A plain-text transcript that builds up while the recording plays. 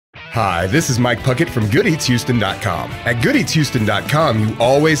Hi, this is Mike Puckett from GoodEatsHouston.com. At GoodEatsHouston.com, you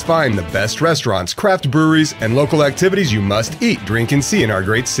always find the best restaurants, craft breweries, and local activities you must eat, drink, and see in our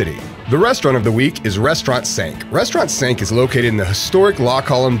great city. The restaurant of the week is Restaurant Cinq. Restaurant Cinq is located in the historic La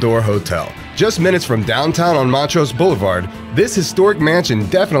Colombe d'Or Hotel. Just minutes from downtown on Montrose Boulevard, this historic mansion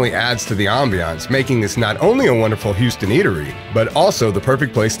definitely adds to the ambiance, making this not only a wonderful Houston eatery, but also the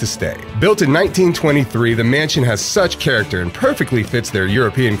perfect place to stay. Built in 1923, the mansion has such character and perfectly fits their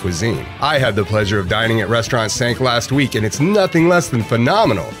European cuisine. I had the pleasure of dining at Restaurant Cinq last week, and it's nothing less than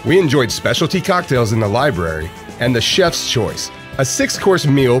phenomenal. We enjoyed specialty cocktails in the library and the chef's choice, a 6-course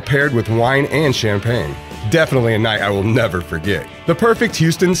meal paired with wine and champagne. Definitely a night I will never forget. The perfect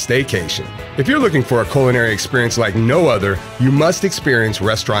Houston staycation. If you're looking for a culinary experience like no other, you must experience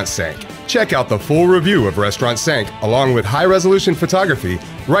Restaurant Cinq. Check out the full review of Restaurant Cinq along with high-resolution photography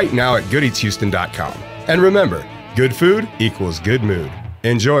right now at GoodEatsHouston.com. And remember, good food equals good mood.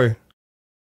 Enjoy.